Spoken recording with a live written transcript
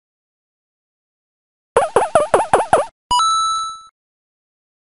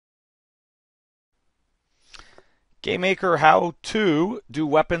Gamemaker, how to do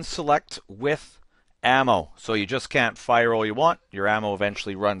weapon select with ammo. So you just can't fire all you want. Your ammo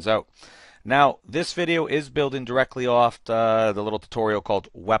eventually runs out. Now, this video is building directly off the little tutorial called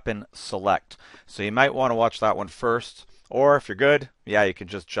Weapon Select. So you might want to watch that one first. Or if you're good, yeah, you can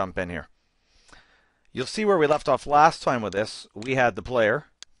just jump in here. You'll see where we left off last time with this. We had the player.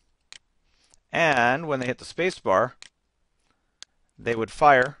 And when they hit the space bar, they would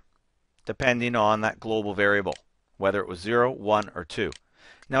fire depending on that global variable, whether it was 0, 1, or 2.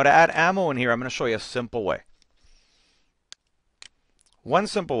 Now to add ammo in here, I'm going to show you a simple way. One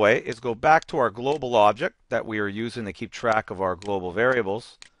simple way is go back to our global object that we are using to keep track of our global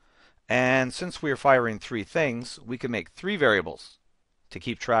variables. And since we are firing 3 things, we can make 3 variables to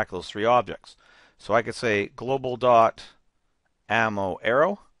keep track of those 3 objects. So I could say global dot ammo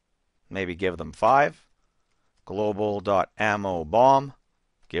arrow, maybe give them 5. Global dot ammo bomb,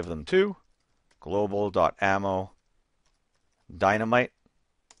 give them 2. Global dot ammo dynamite,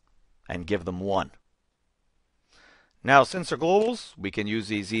 and give them 1. Now, since they're globals, we can use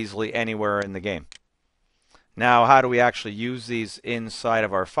these easily anywhere in the game. Now, how do we actually use these inside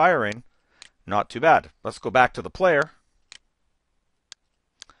of our firing? Not too bad. Let's go back to the player.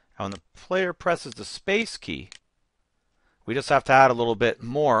 And when the player presses the space key, we just have to add a little bit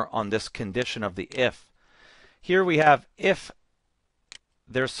more on this condition of the if. Here we have if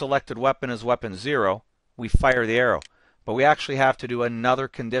their selected weapon is weapon 0, we fire the arrow. But we actually have to do another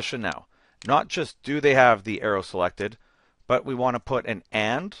condition now. Not just do they have the arrow selected, but we want to put an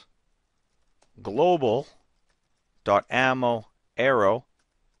and global dot ammo arrow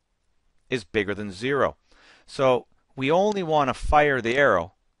is bigger than 0. So we only want to fire the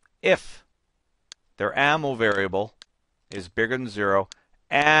arrow if their ammo variable is bigger than 0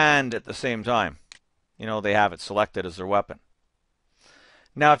 and at the same time, they have it selected as their weapon.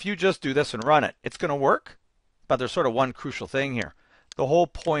 Now if you just do this and run it, it's going to work, but there's sort of one crucial thing here. The whole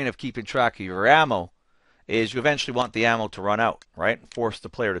point of keeping track of your ammo is you eventually want the ammo to run out, right? Force the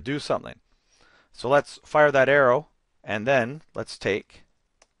player to do something. So let's fire that arrow, and then let's take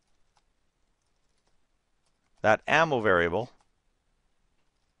that ammo variable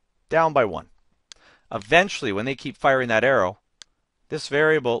down by 1. Eventually, when they keep firing that arrow, this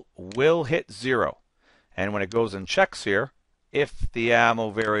variable will hit 0. And when it goes and checks here, if the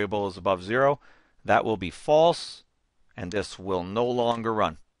ammo variable is above 0, that will be false, and this will no longer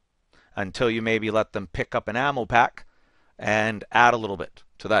run until you maybe let them pick up an ammo pack and add a little bit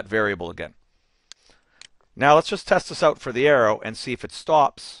to that variable again. Now let's just test this out for the arrow and see if it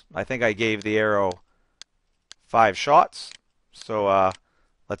stops. I think I gave the arrow 5 shots, so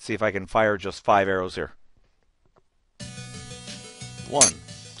let's see if I can fire just 5 arrows here. 1,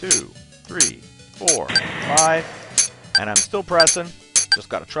 2, 3, 4, 5, and I'm still pressing. Just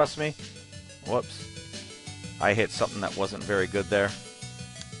gotta trust me. Whoops. I hit something that wasn't very good there.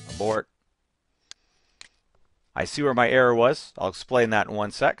 Abort. I see where my error was. I'll explain that in one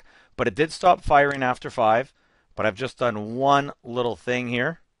sec. But it did stop firing after 5. But I've just done one little thing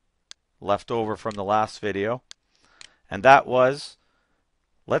here, left over from the last video. And that was,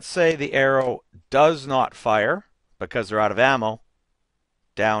 let's say the arrow does not fire because they're out of ammo.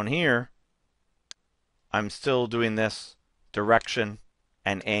 Down here, I'm still doing this direction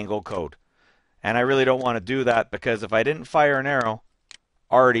and angle code. And I really don't want to do that because if I didn't fire an arrow,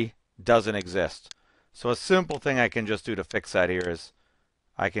 already doesn't exist. So a simple thing I can just do to fix that here is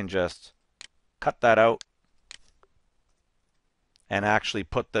I can just cut that out and actually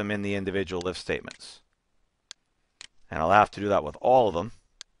put them in the individual if statements. And I'll have to do that with all of them.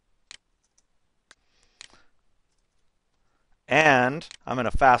 And I'm going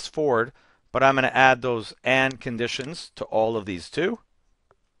to fast forward, but I'm going to add those and conditions to all of these too.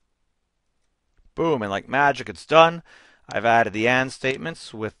 Boom, and like magic, it's done. I've added the and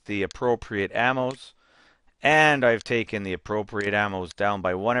statements with the appropriate ammos, and I've taken the appropriate ammos down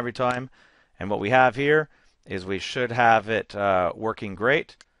by 1 every time. And what we have here is we should have it working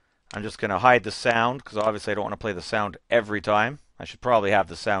great. I'm just going to hide the sound because obviously I don't want to play the sound every time. I should probably have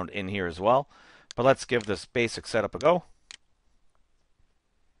the sound in here as well. But let's give this basic setup a go.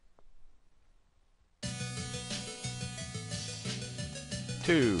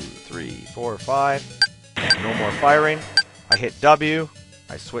 Two, 3, 4, 5. No more firing. I hit W.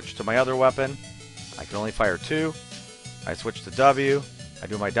 I switch to my other weapon. I can only fire 2. I switch to W. I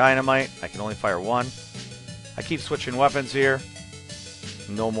do my dynamite. I can only fire 1. I keep switching weapons here.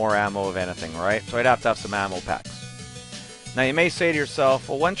 No more ammo of anything, right? So I'd have to have some ammo packs. Now you may say to yourself,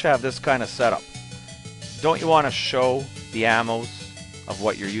 well, once you have this kind of setup, don't you want to show the ammos of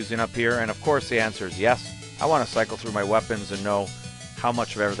what you're using up here? And of course the answer is yes. I want to cycle through my weapons and know how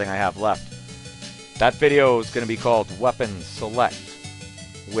much of everything I have left. That video is going to be called Weapon Select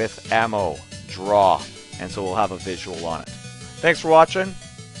with Ammo Draw, and so we'll have a visual on it. Thanks for watching.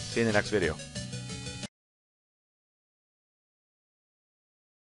 See you in the next video.